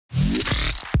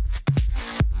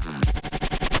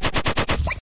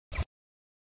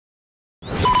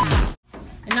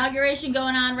Inauguration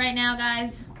going on right now,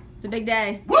 guys. It's a big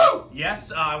day. Woo!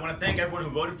 Yes, I want to thank everyone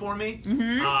who voted for me.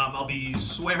 Mm-hmm. I'll be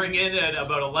swearing in at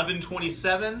about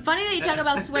 11:27. Funny that you talk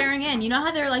about swearing in. You know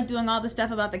how they're like doing all the stuff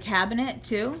about the cabinet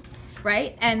too,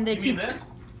 right? And they You keep. mean this?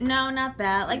 No, not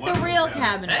that. Like the Wonderful real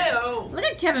cabinet. cabinet. Heyo! Look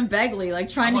at Kevin Begley, like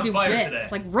trying I'm to on do fire bits. today.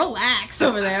 Like relax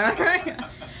over there.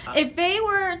 If they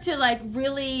were to like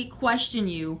really question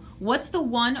you, what's the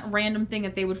one random thing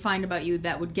that they would find about you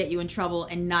that would get you in trouble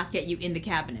and not get you in the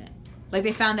cabinet? Like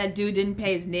they found that dude didn't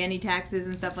pay his nanny taxes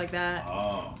and stuff like that.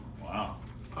 Oh, wow.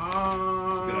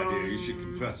 That's a good idea. You should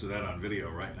confess to that on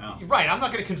video right now. Right, I'm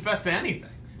not going to confess to anything.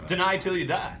 Deny till you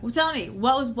die. Well, tell me,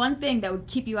 what was one thing that would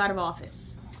keep you out of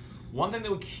office? One thing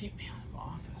that would keep me out of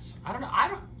office. I don't know.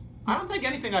 I don't think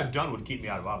anything I've done would keep me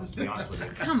out of office, to be honest with you.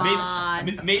 Come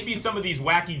on. Maybe some of these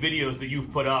wacky videos that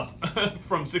you've put up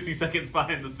from 60 Seconds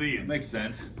Behind the Scenes. Makes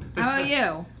sense. How about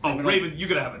you? Oh, Raven, you're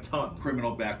going to have a ton.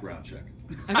 Criminal background check.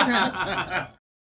 Okay.